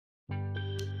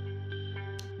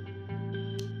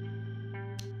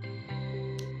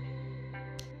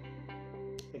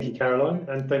Thank you, Caroline,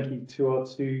 and thank you to our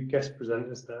two guest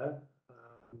presenters there.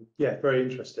 Yeah, very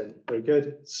interesting, very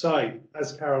good. So,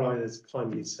 as Caroline has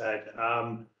kindly said,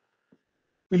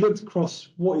 we looked across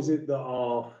what is it that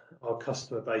our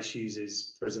customer base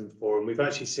uses Prism for, and we've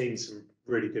actually seen some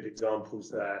really good examples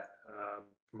there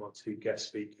from our two guest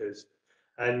speakers.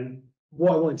 And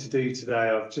what I wanted to do today,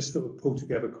 I've just sort of pulled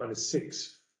together kind of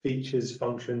 6 features,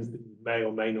 functions that you may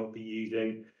or may not be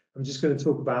using. I'm just going to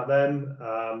talk about them,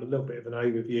 a little bit of an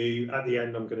overview. At the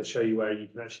end, I'm going to show you where you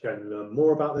can actually go and learn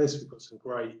more about this. We've got some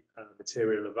great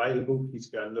material available for you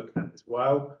to go and look at as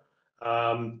well.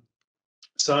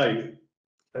 So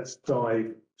let's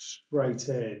dive straight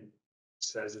in. It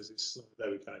says as it's,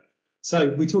 there we go. So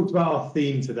we talked about our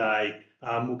theme today.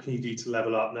 What can you do to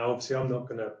level up? Now, obviously, I'm not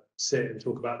going to sit and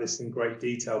talk about this in great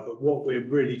detail, but what we're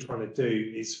really trying to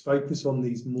do is focus on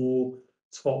these more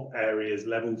top areas,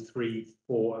 level 3,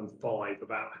 4, and 5,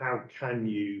 about how can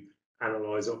you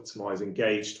analyze, optimize,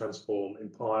 engage, transform,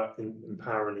 empower,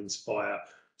 and inspire.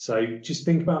 So just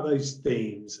think about those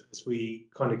themes as we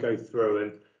kind of go through.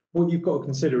 And what you've got to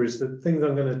consider is the things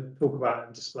I'm going to talk about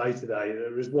and display today.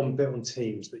 There is one bit on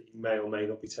Teams that you may or may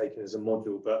not be taking as a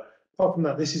module, but apart from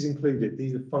that, this is included.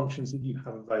 These are functions that you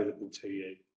have available to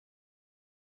you.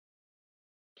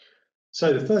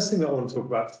 So the first thing that I want to talk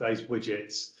about today is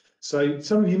widgets. So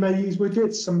some of you may use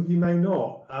widgets, some of you may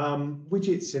not.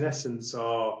 Widgets in essence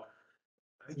are,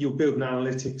 you'll build an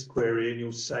analytics query and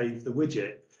you'll save the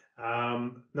widget.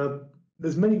 Now,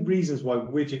 there's many reasons why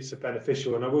widgets are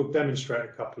beneficial, and I will demonstrate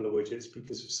a couple of widgets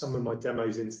because of some of my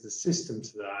demos into the system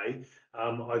today.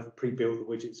 I've pre-built the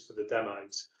widgets for the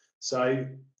demos. So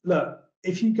look,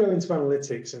 if you go into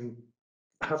analytics and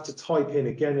have to type in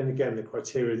again and again the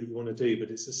criteria that you want to do, but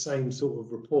it's the same sort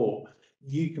of report,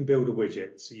 you can build a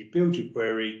widget. So you build your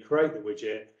query, create the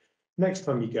widget. Next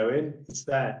time you go in, it's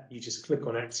there. You just click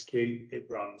on execute, it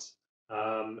runs,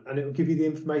 and it will give you the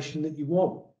information that you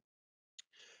want.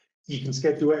 You can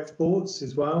schedule exports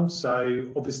as well. So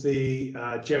obviously,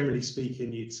 generally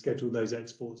speaking, you'd schedule those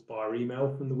exports via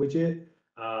email from the widget.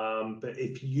 But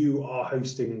if you are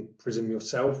hosting Prism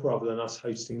yourself rather than us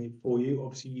hosting it for you,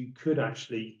 obviously you could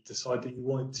actually decide that you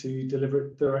want to deliver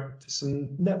it direct to some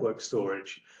network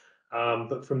storage.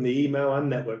 But from the email and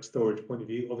network storage point of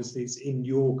view, obviously it's in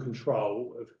your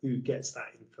control of who gets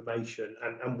that information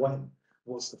and when,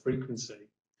 what's the frequency.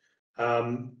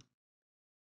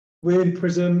 With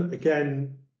Prism,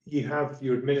 again, you have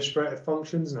your administrator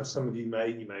functions. Now, some of you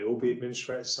may all be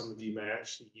administrators. Some of you may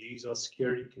actually use our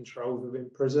security controls within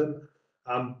Prism.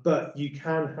 But you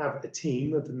can have a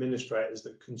team of administrators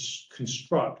that can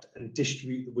construct and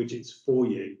distribute the widgets for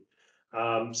you,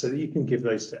 so that you can give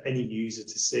those to any user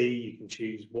to see. You can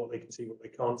choose what they can see, what they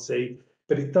can't see.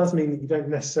 But it does mean that you don't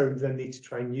necessarily then need to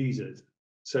train users.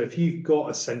 So if you've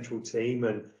got a central team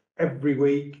and every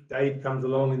week Dave comes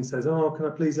along and says, oh, can I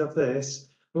please have this?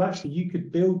 Well, actually, you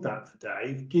could build that for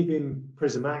Dave, give him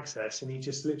Prism access, and he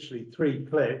just literally 3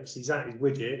 clicks, he's at his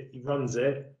widget, he runs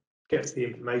it, gets the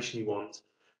information he wants.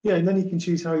 Yeah, and then he can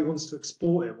choose how he wants to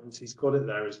export it once he's got it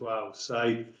there as well.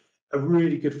 So a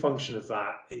really good function of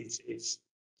that is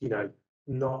you know,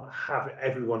 not have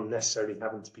everyone necessarily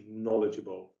having to be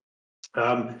knowledgeable.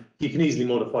 You can easily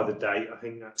modify the date. I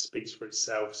think that speaks for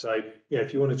itself. So, yeah,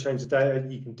 if you want to change the data,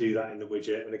 you can do that in the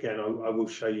widget. And again, I will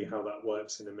show you how that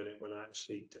works in a minute when I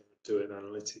actually do an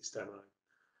analytics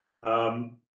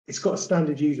demo. It's got a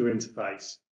standard user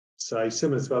interface. So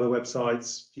similar to other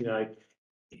websites, you know,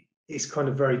 it's kind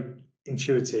of very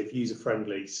intuitive,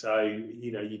 user-friendly. So,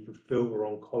 you know, you can filter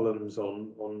on columns,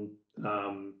 on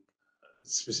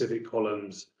specific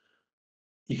columns.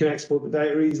 You can export the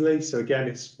data easily. So again,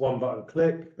 it's one button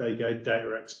click, there you go,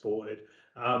 data exported.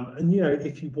 And you know,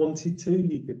 if you wanted to,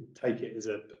 you could take it as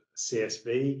a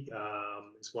CSV.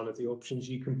 It's one of the options.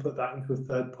 You can put that into a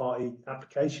third-party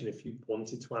application if you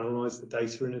wanted to analyze the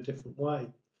data in a different way.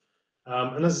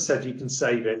 And as I said, you can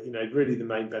save it. You know, really the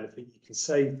main benefit, you can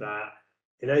save that,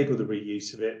 enable the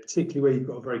reuse of it, particularly where you've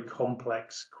got a very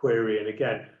complex query. And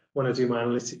again, when I do my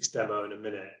analytics demo in a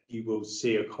minute, you will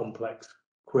see a complex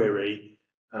query.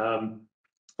 And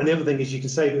the other thing is you can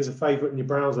save it as a favorite in your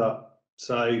browser.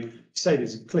 So you save it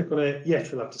as a click on it. Yes,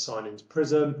 you'll have to sign into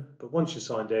Prism, but once you're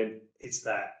signed in, it's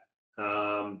there.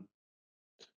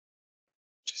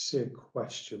 Just see a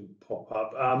question pop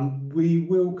up. We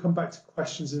will come back to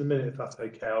questions in a minute if that's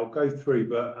okay. I'll go through,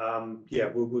 but yeah,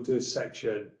 we'll do a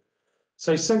section.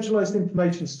 So centralized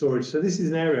information storage. So this is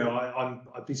an area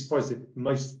I'd be surprised if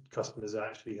most customers have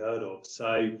actually heard of.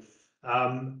 So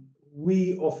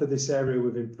we offer this area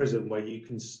within Prism where you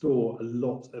can store a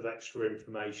lot of extra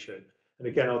information. And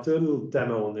again, I'll do a little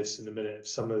demo on this in a minute of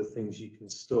some of the things you can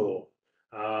store.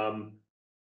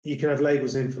 You can add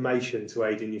labels and information to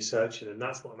aid in your searching, and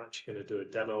that's what I'm actually going to do a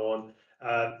demo on.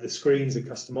 The screens are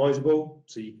customizable,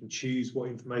 so you can choose what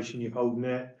information you hold in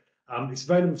it. It's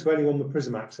available to anyone with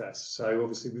Prism access. So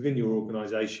obviously within your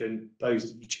organization,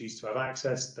 those that you choose to have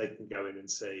access, they can go in and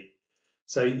see.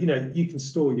 So, you can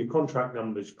store your contract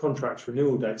numbers, contracts,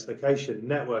 renewal dates, location,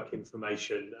 network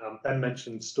information. Ben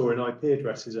mentioned storing IP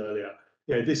addresses earlier.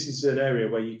 This is an area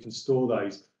where you can store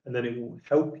those, and then it will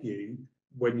help you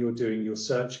when you're doing your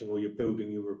searching or you're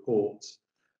building your reports.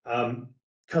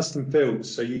 Custom fields,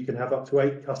 so you can have up to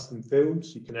 8 custom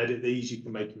fields. You can edit these, you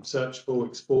can make them searchable,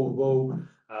 exportable.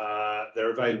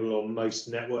 They're available on most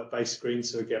network-based screens,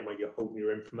 so again, where you're holding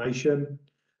your information.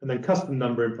 And then custom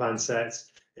numbering plan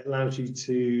sets, it allows you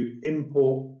to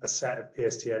import a set of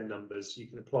PSTN numbers. You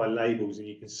can apply labels and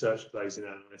you can search for those in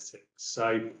analytics.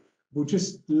 So we'll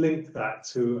just link that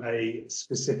to a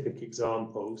specific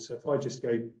example. So if I just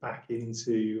go back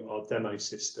into our demo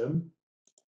system.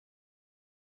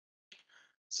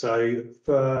 So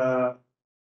for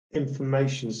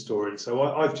information storage, so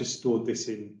I've just stored this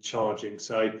in charging.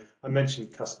 So I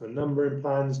mentioned customer numbering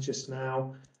plans just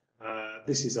now.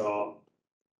 This is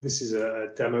a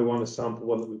demo one, a sample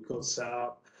one that we've got set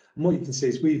up. And what you can see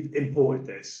is we've imported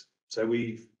this. So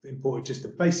we've imported just a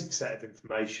basic set of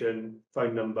information,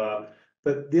 phone number.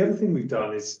 But the other thing we've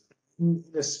done is in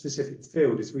a specific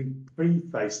field is we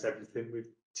prefaced everything with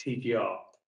TGR.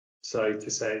 So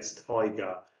to say it's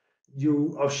Tiger.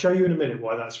 I'll show you in a minute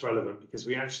why that's relevant, because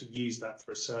we actually use that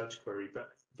for a search query, but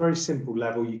very simple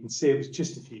level. You can see it was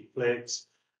just a few clicks.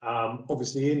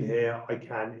 Obviously in here, I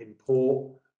can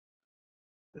import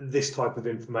this type of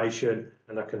information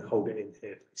and I can hold it in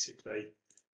here basically.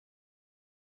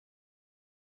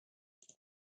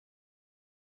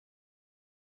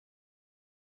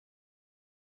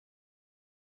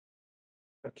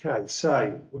 Okay,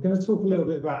 so we're going to talk a little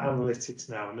bit about analytics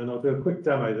now, and then I'll do a quick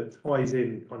demo that ties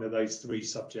in kind of those 3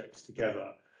 subjects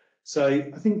together. So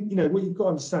I think, what you've got to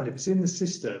understand, if it's in the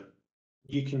system,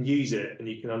 you can use it and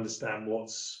you can understand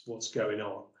what's going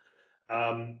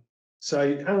on. So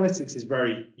analytics is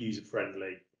very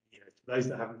user-friendly. For those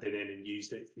that haven't been in and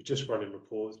used it, we're just running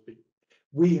reports, but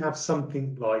we have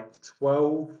something like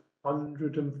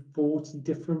 1,240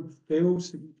 different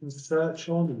fields that you can search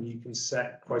on and you can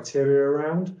set criteria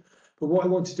around. But what I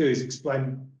want to do is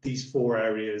explain these 4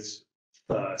 areas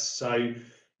first. So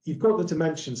you've got the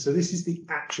dimensions. So this is the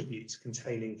attributes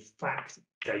containing fact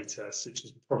data, such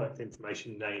as product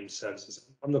information, names, services.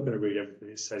 I'm not going to read everything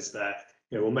it says there.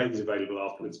 We'll make these available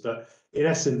afterwards. But in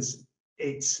essence,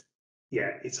 it's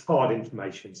hard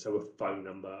information. So a phone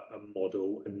number, a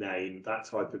model, a name, that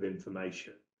type of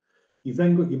information. You've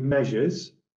then got your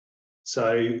measures.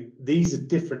 So these are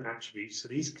different attributes. So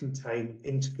these contain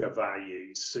integer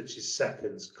values such as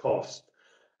seconds, cost,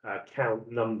 count,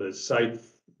 numbers. So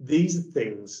these are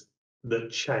things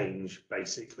that change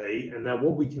basically. And now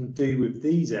what we can do with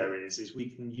these areas is we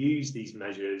can use these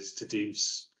measures to do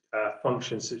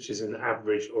functions such as an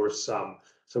average or a sum.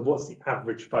 So what's the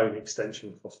average phone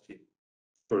extension cost you,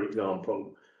 for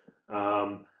example?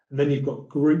 And then you've got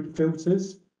group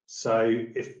filters. So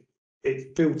if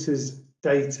it filters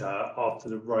data after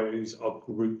the rows are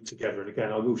grouped together. And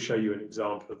again, I will show you an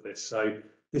example of this. So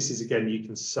this is, again, you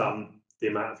can sum the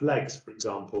amount of legs, for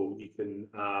example. You can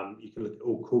look at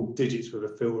all called digits with a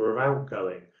filter of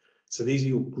outgoing. So these are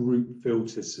your group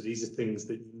filters. So these are things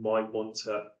that you might want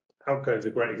to. Outgoing is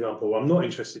a great example. I'm not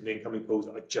interested in incoming calls.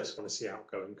 I just want to see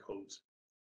outgoing calls.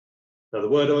 Now, the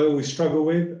word I always struggle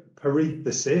with,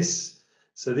 parenthesis.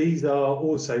 So these are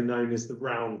also known as the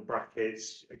round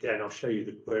brackets. Again, I'll show you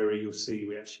the query. You'll see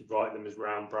we actually write them as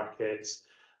round brackets.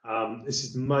 This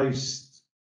is the most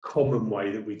common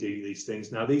way that we do these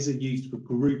things. Now, these are used for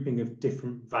grouping of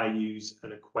different values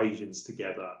and equations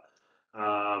together.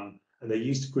 And they're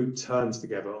used to group terms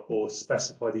together or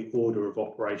specify the order of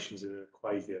operations in an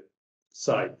equation.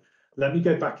 So let me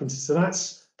go back into, so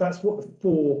that's what the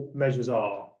 4 measures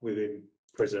are within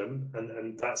Prism,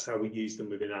 and that's how we use them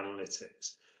within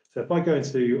analytics. So if I go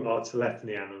into our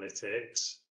telephony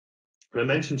analytics, and I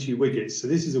mentioned to you widgets, so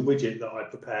this is a widget that I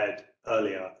prepared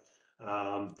earlier.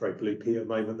 Very Blue Peter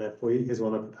moment there for you. Here's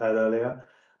one I prepared earlier.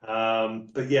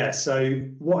 But yeah, so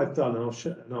what I've done,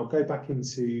 and I'll go back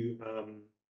into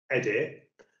edit,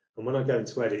 and when I go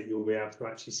into edit, you'll be able to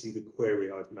actually see the query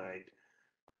I've made.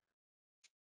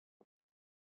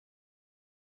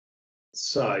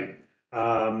 So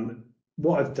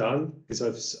what I've done is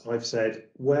I've said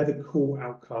where the call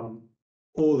outcome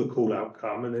or the call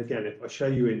outcome, and again, if I show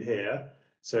you in here,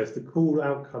 so if the call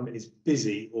outcome is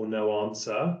busy or no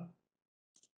answer,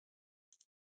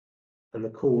 and the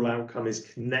call outcome is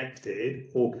connected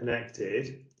or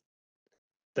connected,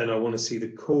 then I want to see the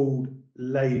called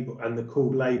label, and the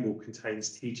called label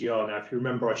contains TGR. Now, if you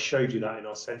remember, I showed you that in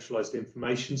our centralized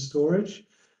information storage.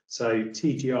 So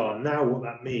TGR, now what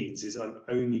that means is I'm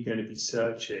only going to be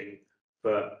searching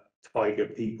for tiger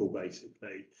people,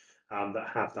 basically, that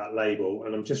have that label.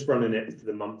 And I'm just running it for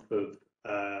the month of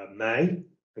May,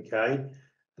 okay?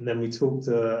 And then we talked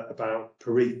about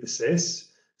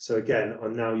parenthesis. So again,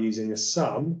 I'm now using a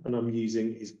sum, and I'm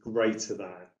using is greater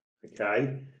than,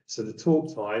 okay? So the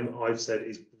talk time I've said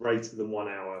is greater than 1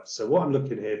 hour. So what I'm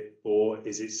looking here for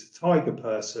is it's a tiger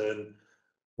person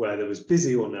where there was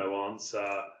busy or no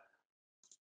answer.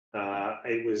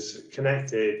 It was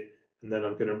connected, and then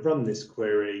I'm going to run this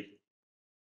query,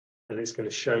 and it's going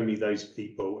to show me those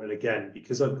people. And again,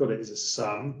 because I've got it as a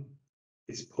sum,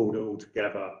 it's pulled it all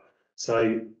together. So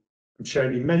I'm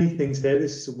showing you many things here.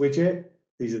 This is a widget.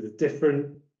 These are the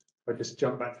different, if I just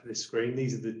jump back to this screen,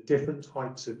 these are the different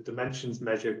types of dimensions,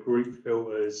 measure, group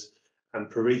filters, and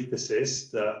parenthesis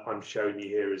that I'm showing you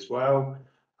here as well.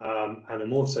 And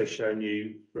I'm also showing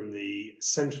you from the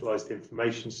centralized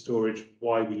information storage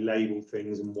why we label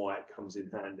things and why it comes in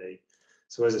handy.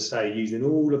 So as I say, using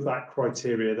all of that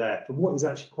criteria there, for what is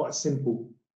actually quite a simple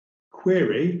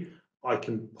query, I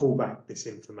can pull back this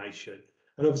information.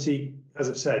 And obviously, as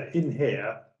I've said, in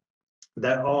here,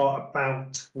 there are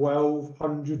about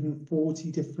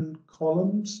 1,240 different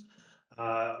columns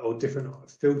or different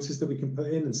filters that we can put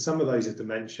in, and some of those are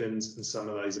dimensions and some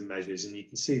of those are measures. And you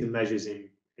can see the measures in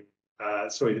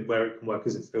where it can work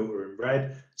as a filter in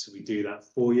red. So we do that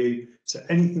for you. So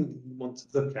anything that you want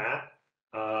to look at,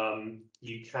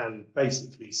 you can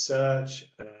basically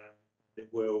search. It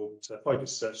will, so if I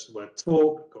just search the word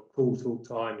talk, I've got call talk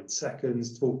time in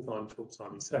seconds, talk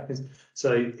time in seconds.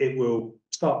 So it will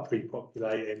start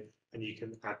pre-populating and you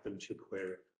can add them to your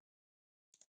query.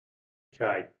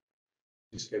 Okay,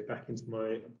 just go back into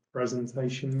my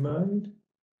presentation mode.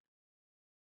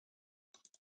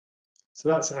 So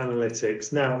that's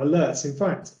analytics. Now, alerts, in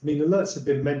fact, I mean, alerts have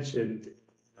been mentioned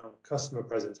in our customer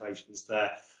presentations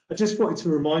there. I just wanted to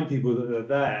remind people that they're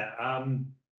there.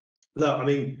 Look, I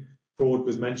mean, fraud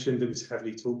was mentioned, it was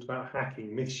heavily talked about,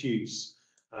 hacking, misuse,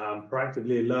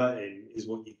 proactively alerting is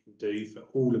what you can do for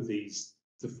all of these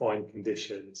defined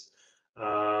conditions.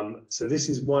 So this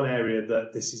is one area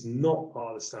that this is not part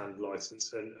of the standard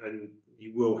license, and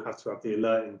you will have to have the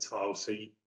alerting tile. So you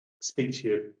speak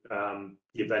to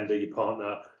your vendor, your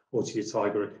partner, or to your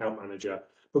Tiger account manager.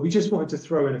 But we just wanted to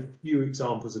throw in a few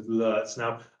examples of alerts.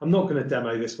 Now, I'm not going to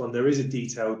demo this one. There is a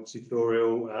detailed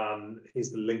tutorial.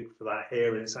 Here's the link for that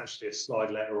here, and it's actually a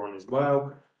slide later on as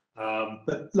well.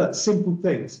 But look, simple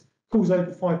things. Calls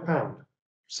over £5.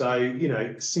 So, you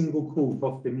know, a single call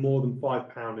costing more than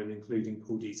 £5 and including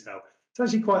call detail. It's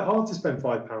actually quite hard to spend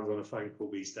 £5 on a phone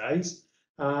call these days.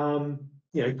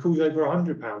 You know, calls over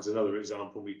 £100, another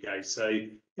example we gave. So,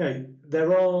 you know,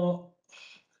 there are,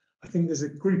 I think there's a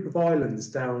group of islands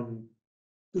down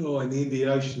in the Indian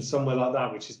Ocean, somewhere like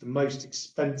that, which is the most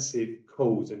expensive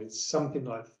calls, and it's something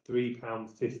like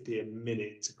 £3.50 a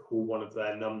minute to call one of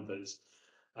their numbers.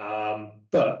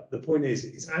 But the point is,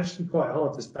 it's actually quite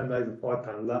hard to spend over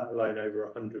 £5, let alone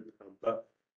over £100. But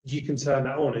you can turn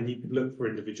that on, and you could look for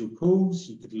individual calls.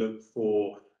 You could look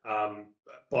for,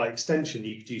 by extension,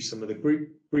 you could use some of the group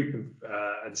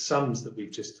and sums that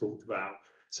we've just talked about.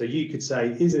 So you could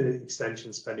say, is an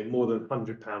extension spending more than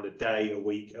 £100 a day, a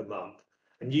week, a month?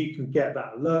 And you can get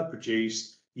that alert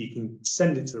produced. You can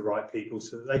send it to the right people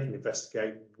so that they can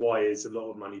investigate why is a lot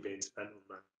of money being spent on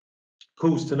that.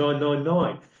 Calls to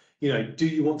 999. You know, do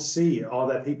you want to see, are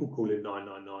there people calling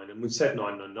 999? And we've said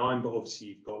 999, but obviously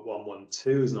you've got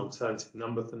 112 as an alternative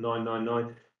number for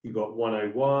 999. You've got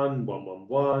 101,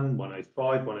 111, 105,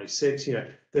 106. You know,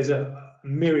 there's a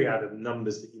myriad of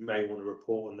numbers that you may want to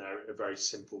report on there at a very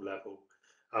simple level.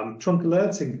 Trunk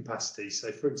alerting capacity.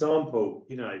 So, for example,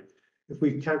 you know, if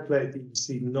we've calculated that you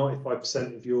receive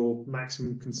 95% of your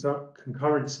maximum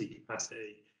concurrency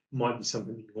capacity, might be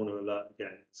something that you want to alert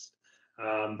against.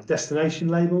 Destination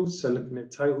labels, so looking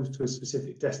at totals to a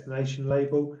specific destination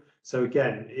label. So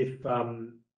again, if,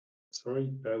 sorry,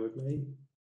 bear with me.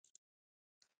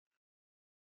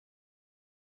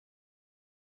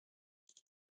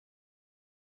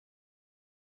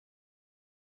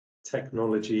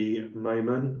 Technology at the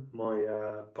moment, my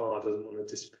bar doesn't want to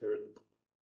disappear.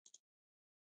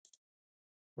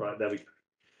 Right, there we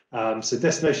go. So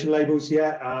destination labels,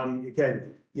 yeah,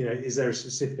 again, you know, is there a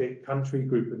specific country,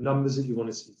 group of numbers that you want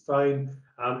to see phone,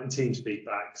 and Teams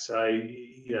feedback. So,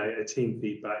 you know, a team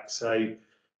feedback. So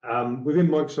within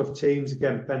Microsoft Teams,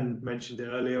 again, Ben mentioned it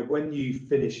earlier, when you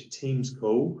finish a Teams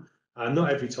call,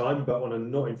 Not every time, but on a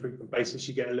not infrequent basis,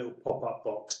 you get a little pop-up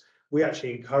box. We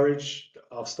actually encourage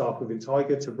our staff within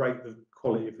Tiger to rate the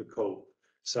quality of the call.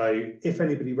 So if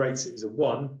anybody rates it as a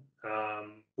 1,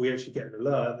 we actually get an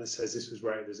alert that says this was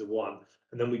rated as a 1,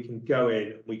 and then we can go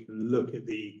in and we can look at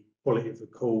the quality of the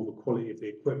call, the quality of the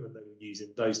equipment that we're using,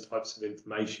 those types of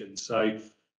information. So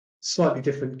slightly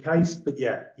different case, but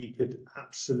yeah, you could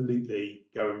absolutely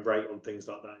go and rate on things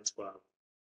like that as well.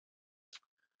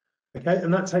 Okay,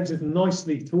 and that takes us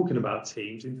nicely, talking about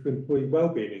teams, into employee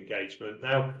wellbeing engagement.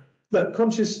 Now, look,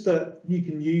 conscious that you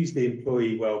can use the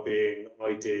employee wellbeing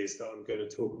ideas that I'm going to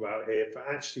talk about here for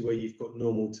actually where you've got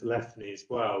normal telephony as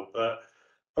well. But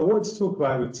I wanted to talk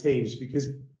about it with teams because,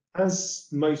 as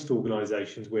most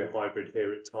organisations, we're hybrid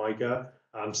here at Tiger.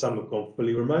 Some have gone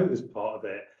fully remote as part of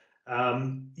it.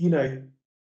 You know,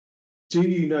 do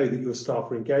you know that your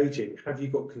staff are engaging? Have you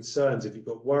got concerns? Have you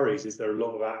got worries? Is there a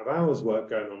lot of out of hours work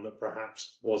going on that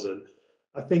perhaps wasn't?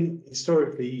 I think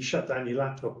historically you shut down your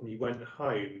laptop and you went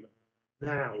home.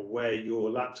 Now, where your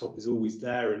laptop is always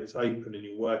there and it's open and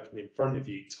you're working in front of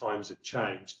you, times have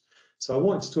changed. So I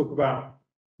wanted to talk about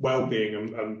well-being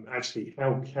and actually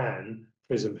how can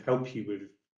Prism help you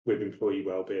with employee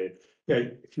well-being. You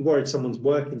know, if you're worried someone's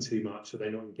working too much or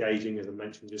they're not engaging, as I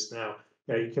mentioned just now,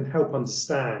 you know, you can help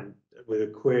understand with a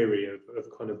query of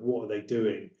kind of what are they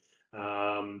doing.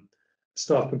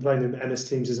 Staff complaining that MS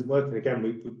Teams isn't working. Again,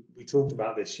 we talked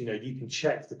about this. You know, you can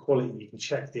check the quality, you can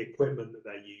check the equipment that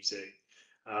they're using.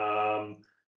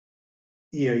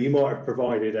 You know, you might have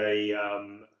provided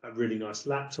a really nice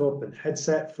laptop and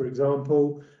headset, for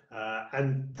example,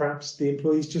 and perhaps the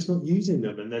employee's just not using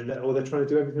them, and then or they're trying to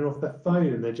do everything off their phone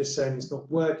and they're just saying it's not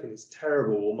working, it's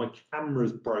terrible, or my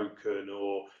camera's broken,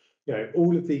 or you know,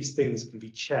 all of these things can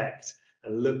be checked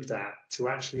and looked at to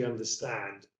actually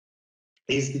understand,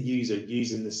 is the user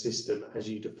using the system as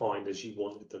you defined, as you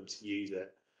wanted them to use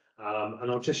it? And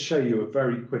I'll just show you a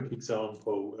very quick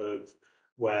example of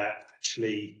where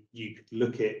actually you could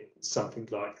look at something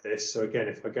like this. So again,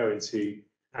 if I go into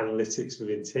analytics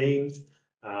within Teams,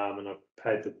 and I've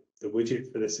prepared the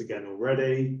widget for this again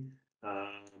already.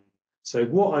 So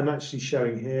what I'm actually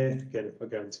showing here, again, if I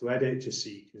go into edit, just so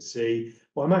you can see,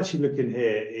 what I'm actually looking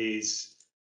here is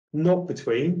not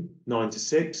between 9 to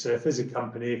 6. So if there's a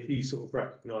company, if you sort of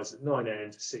recognise that 9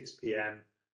 AM to 6 PM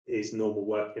is normal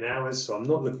working hours, so I'm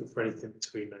not looking for anything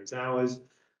between those hours,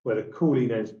 where the calling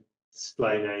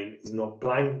display name is not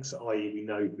blank, so i.e. we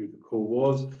know who the call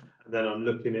was, and then I'm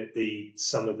looking at the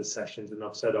sum of the sessions, and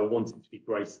I've said I want it to be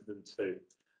greater than 2.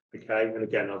 Okay, and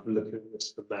again, I've looked at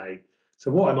this for May. So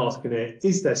what I'm asking here,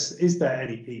 is there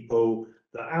any people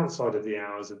that outside of the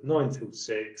hours of 9 till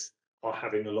 6 are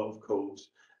having a lot of calls?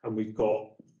 And we've got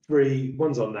 3,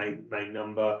 one's our main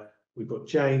number, we've got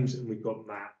James and we've got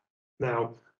Matt.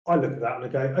 Now, I look at that and I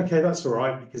go, okay, that's all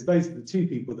right, because those are the 2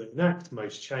 people that enact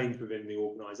most change within the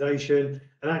organisation,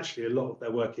 and actually a lot of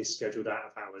their work is scheduled out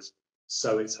of hours,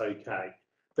 so it's okay.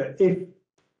 But if,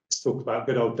 let's talk about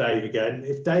good old Dave again,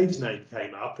 if Dave's name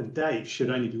came up and Dave should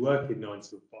only be working 9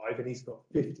 till 5 and he's got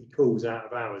 50 calls out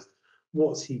of hours,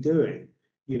 what's he doing?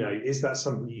 You know, is that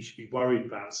something you should be worried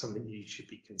about, something you should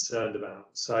be concerned about?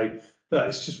 So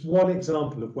that's just one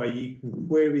example of where you can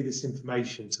query this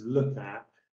information to look at,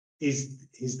 is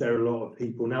there a lot of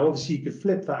people? Now, obviously, you could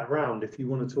flip that around if you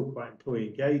want to talk about employee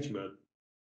engagement.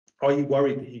 Are you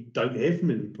worried that you don't hear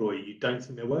from an employee? You don't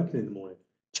think they're working in the morning?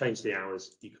 Change the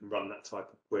hours. You can run that type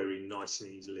of query nice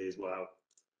and easily as well.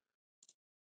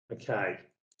 Okay.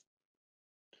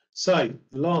 So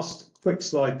the last quick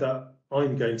slide that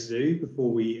I'm going to do before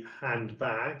we hand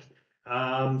back,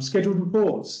 scheduled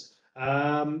reports.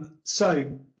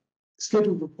 So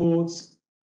scheduled reports,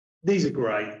 these are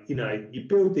great. You know, you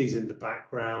build these in the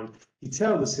background, you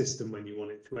tell the system when you want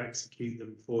it to execute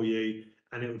them for you,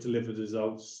 and it will deliver the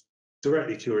results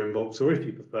directly to your inbox, or if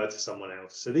you prefer, to someone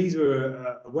else. So these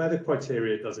are where the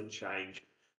criteria doesn't change.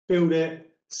 Build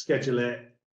it, schedule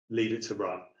it, leave it to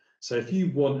run. So if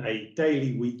you want a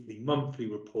daily, weekly, monthly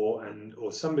report,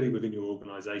 or somebody within your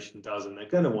organisation does, and they're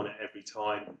going to want it every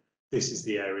time, this is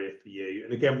the area for you.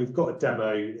 And again, we've got a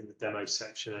demo in the demo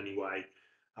section anyway.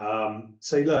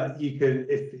 So look, you can,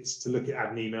 if it's to look at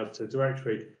adding emails to a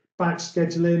directory, batch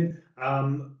scheduling,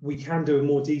 we can do a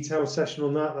more detailed session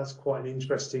on that. That's quite an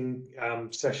interesting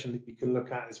session that you can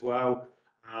look at as well.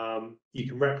 You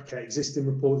can replicate existing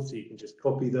reports, so you can just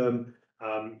copy them.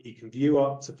 You can view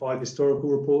up to 5 historical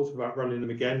reports without running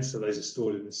them again, so those are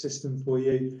stored in the system for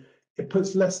you. It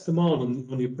puts less demand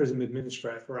on your Prism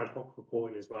administrator for ad hoc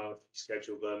reporting as well if you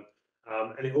schedule them,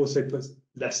 and it also puts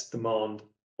less demand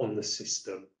on the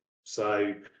system.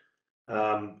 So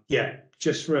yeah,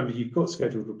 just remember you've got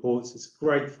scheduled reports. It's a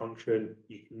great function.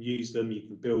 You can use them, you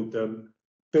can build them,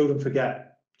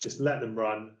 forget, just let them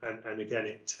run. And again,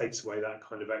 it takes away that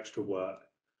kind of extra work.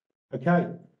 Okay,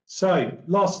 so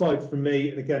last slide from me.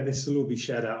 And again, this will all be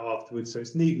shared out afterwards. So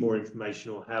it's need more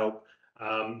information or help.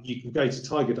 You can go to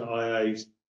tiger.io,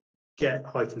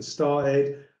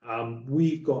 get-started.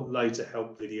 We've got loads of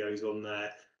help videos on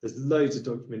there. There's loads of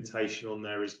documentation on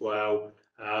there as well.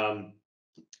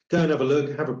 Go and have a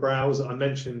look, have a browse. I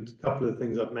mentioned a couple of the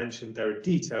things I've mentioned. There are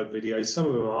detailed videos, some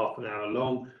of them are half an hour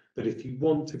long, but if you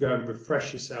want to go and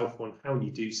refresh yourself on how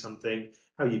you do something,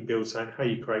 how you build something, how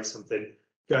you create something,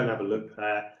 go and have a look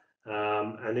there,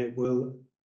 and it will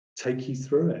take you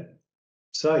through it.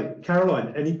 So,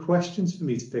 Caroline, any questions for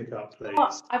me to pick up, please?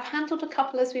 Well, I've handled a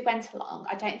couple as we went along.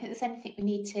 I don't think there's anything we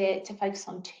need to focus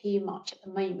on too much at the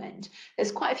moment.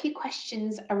 There's quite a few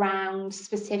questions around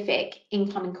specific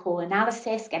incoming call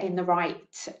analysis, getting the right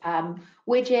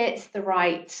widgets, the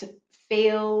right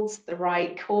fields, the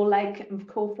right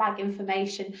call flag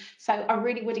information. So I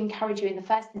really would encourage you in the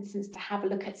first instance to have a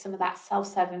look at some of that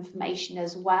self-serve information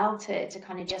as well, to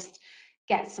kind of just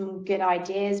get some good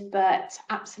ideas, but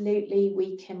absolutely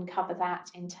we can cover that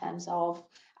in terms of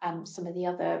some of the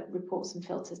other reports and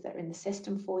filters that are in the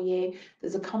system for you.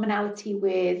 There's a commonality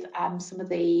with some of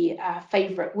the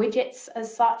favorite widgets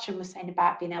as such, and we're saying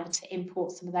about being able to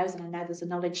import some of those, and I know there's a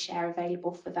knowledge share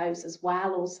available for those as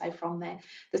well, also from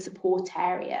the support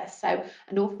area. So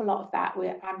an awful lot of that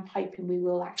I'm hoping we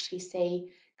will actually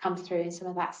see come through in some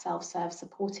of that self-serve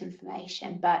support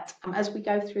information. But as we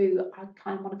go through, I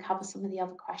kind of want to cover some of the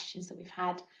other questions that we've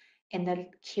had in the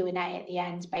Q&A at the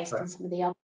end based on some of the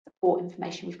other support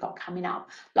information we've got coming up.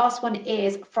 Last one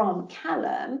is from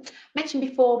Callum. Mentioned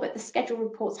before, but the schedule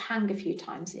reports hang a few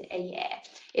times a year.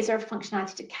 Is there a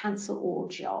functionality to cancel all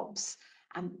jobs?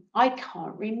 I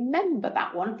can't remember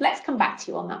that one. Let's come back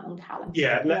to you on that one, Callum.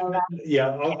 Yeah,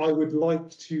 I would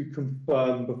like to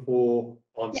confirm before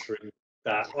answering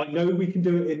that. I know we can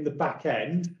do it in the back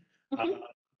end.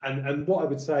 And what I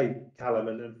would say, Callum,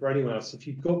 and for anyone else, if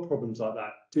you've got problems like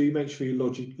that, do make sure you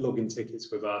log in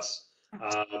tickets with us.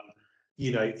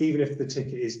 You know, even if the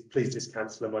ticket is, please just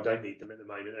cancel them. I don't need them at the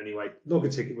moment anyway. Log a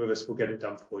ticket with us, we'll get it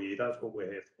done for you. That's what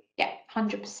we're here for. Yeah,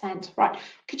 100%. Right.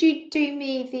 Could you do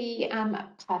me the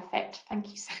perfect? Thank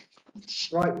you so much.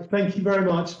 Right. Thank you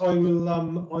very much. I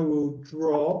will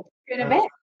drop in a bit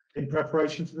in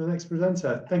preparation for the next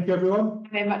presenter. Thank you, everyone.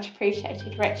 very much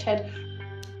appreciated, Richard.